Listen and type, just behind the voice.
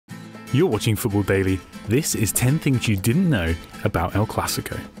You're watching Football Daily. This is 10 things you didn't know about El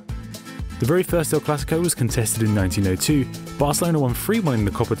Clásico. The very first El Clásico was contested in 1902. Barcelona won 3-1 in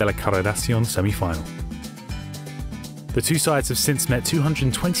the Copa de la Confederación semi-final. The two sides have since met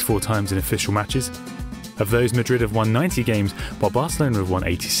 224 times in official matches. Of those, Madrid have won 90 games, while Barcelona have won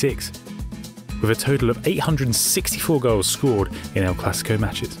 86, with a total of 864 goals scored in El Clásico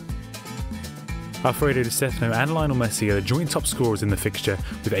matches. Alfredo Di Stefano and Lionel Messi are the joint top scorers in the fixture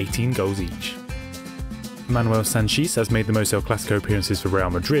with 18 goals each. Manuel Sanchis has made the most El Clásico appearances for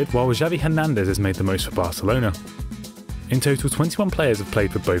Real Madrid, while Xavi Hernandez has made the most for Barcelona. In total, 21 players have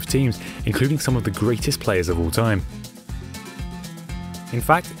played for both teams, including some of the greatest players of all time. In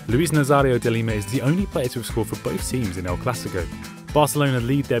fact, Luis Nazario de Lima is the only player to have scored for both teams in El Clásico. Barcelona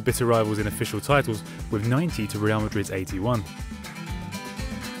lead their bitter rivals in official titles with 90 to Real Madrid's 81.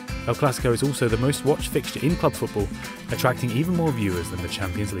 El Clásico is also the most watched fixture in club football, attracting even more viewers than the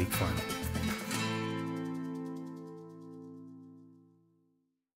Champions League final.